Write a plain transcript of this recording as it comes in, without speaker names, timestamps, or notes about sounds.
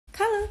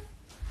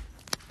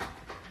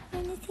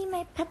see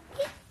my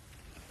puppy?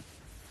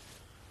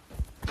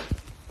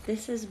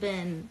 This has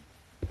been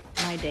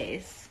my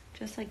days.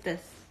 Just like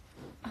this.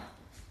 Oh.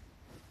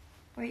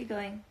 Where are you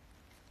going?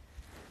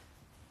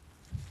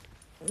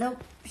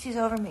 Nope, she's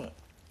over me.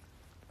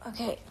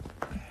 Okay.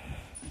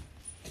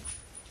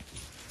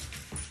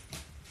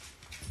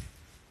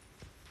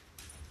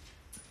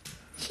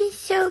 She's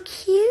so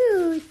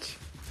cute.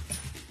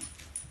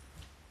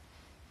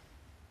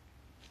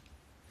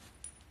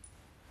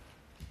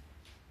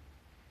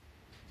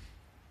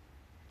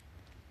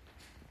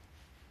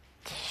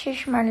 This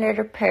is my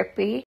little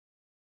puppy.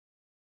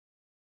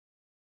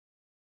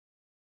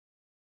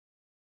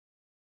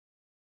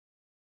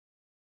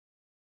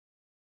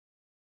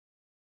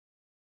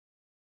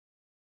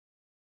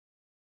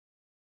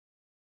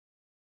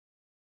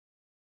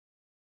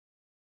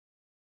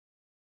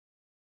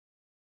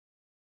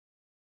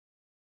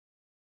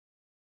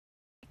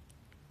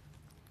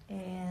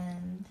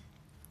 And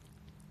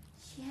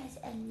she has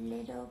a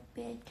little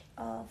bit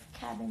of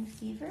cabin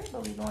fever,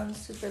 but we go on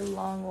super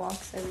long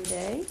walks every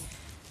day.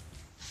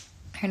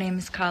 Her name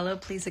is Kahlo.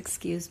 Please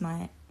excuse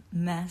my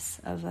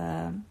mess of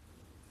a...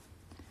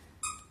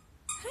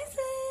 Hi,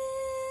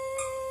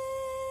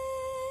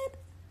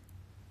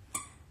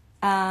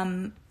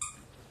 Sid!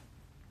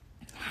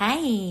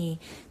 Hi!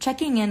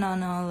 Checking in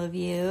on all of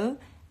you,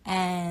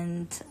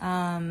 and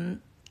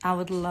I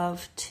would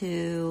love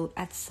to,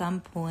 at some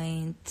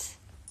point,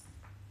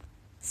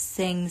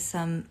 sing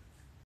some...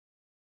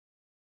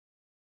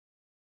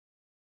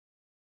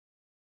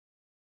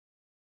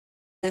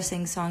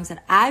 sing songs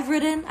that I've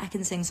written. I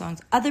can sing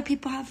songs other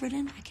people have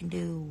written. I can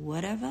do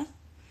whatever.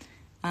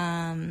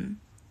 So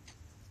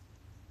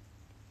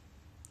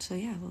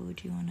yeah, what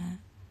would you want to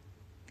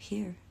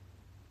hear?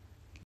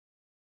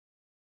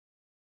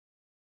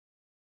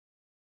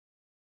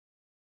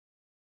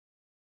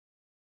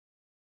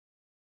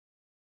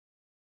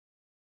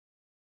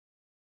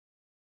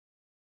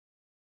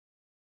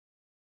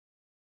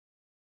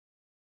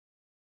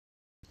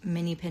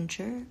 Mini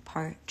Pinscher,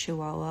 part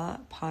Chihuahua,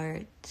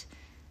 part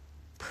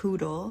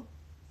Poodle,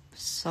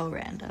 so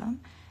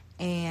random,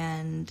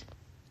 and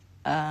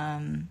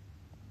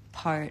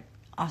part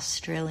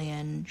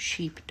Australian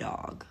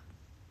Sheepdog.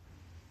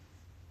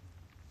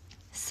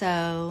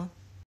 So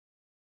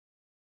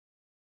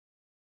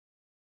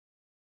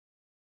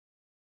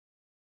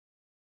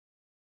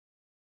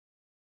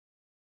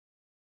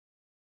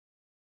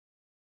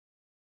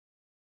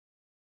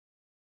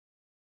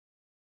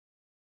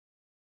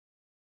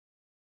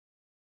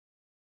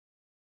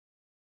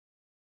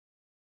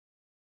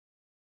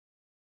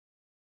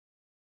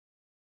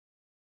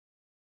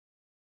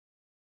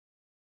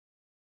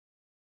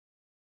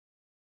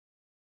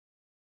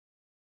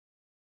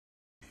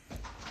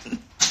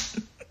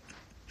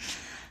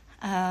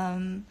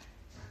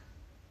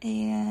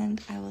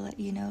and I will let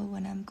you know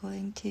when I'm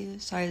going to...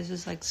 Sorry, this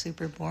is like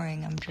super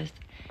boring. I'm just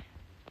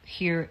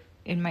here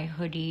in my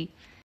hoodie.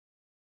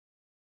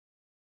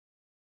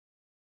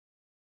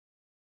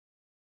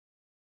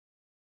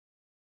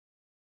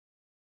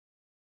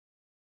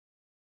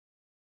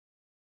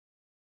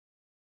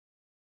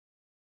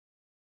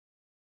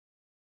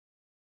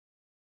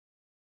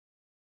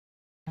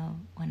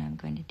 When I'm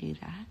going to do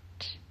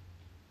that.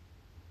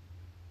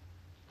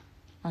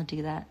 I'll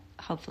do that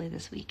hopefully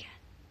this weekend.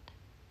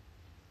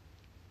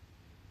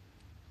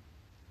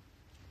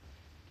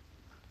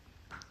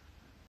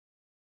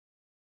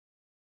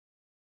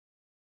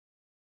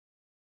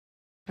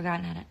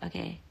 Forgotten how to...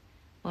 Okay.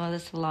 Well,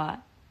 that's a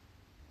lot.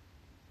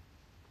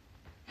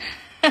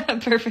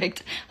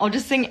 Perfect. I'll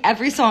just sing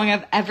every song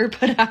I've ever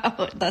put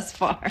out thus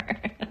far.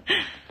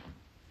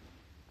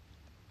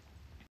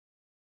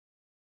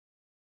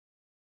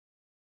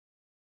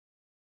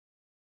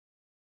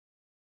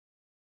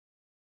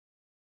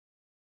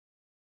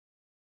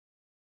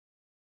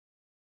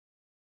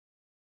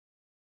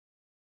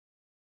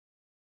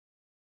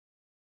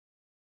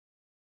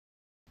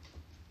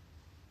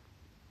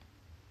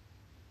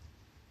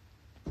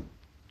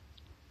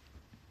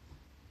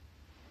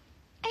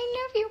 I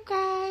love you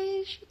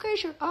guys. You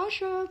guys are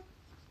awesome.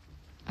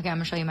 Okay, I'm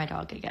gonna show you my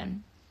dog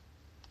again.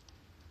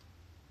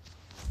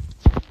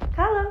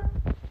 Hello.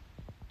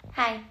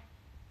 Hi.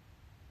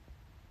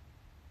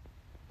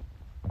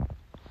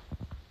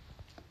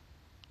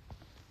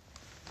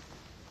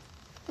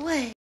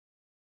 What?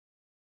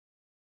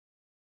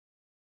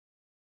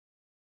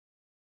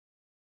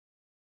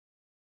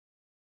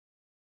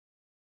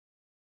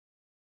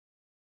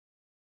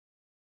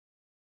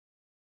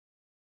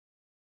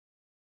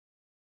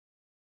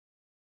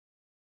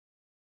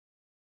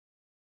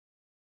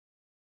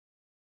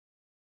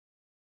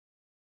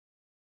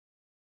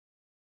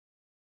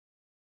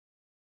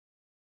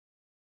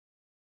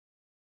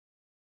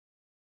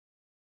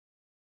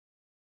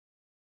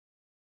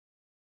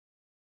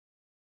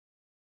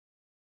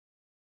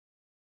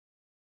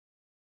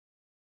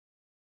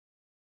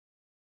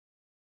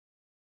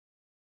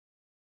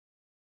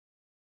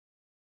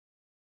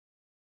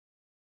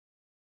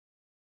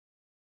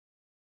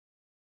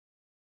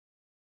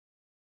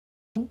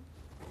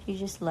 You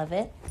just love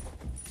it.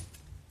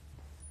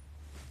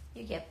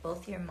 You get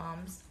both your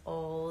moms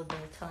all the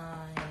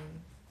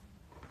time.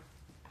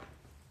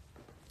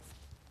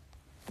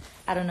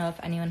 I don't know if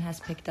anyone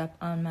has picked up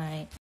on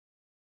my...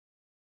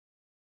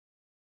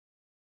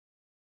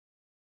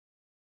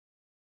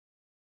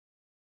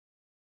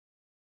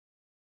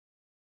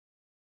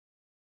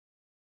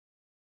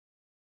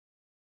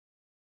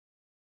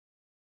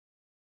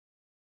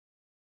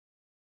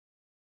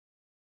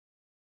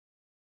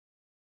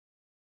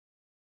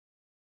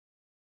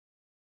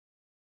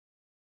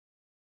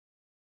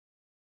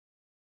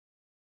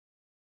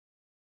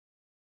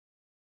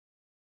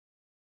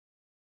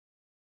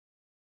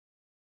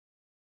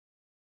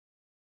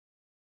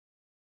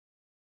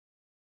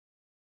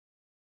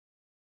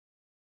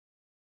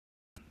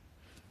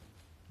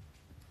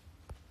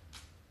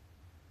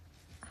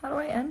 How do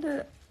I end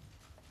it?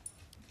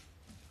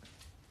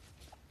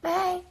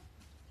 Bye.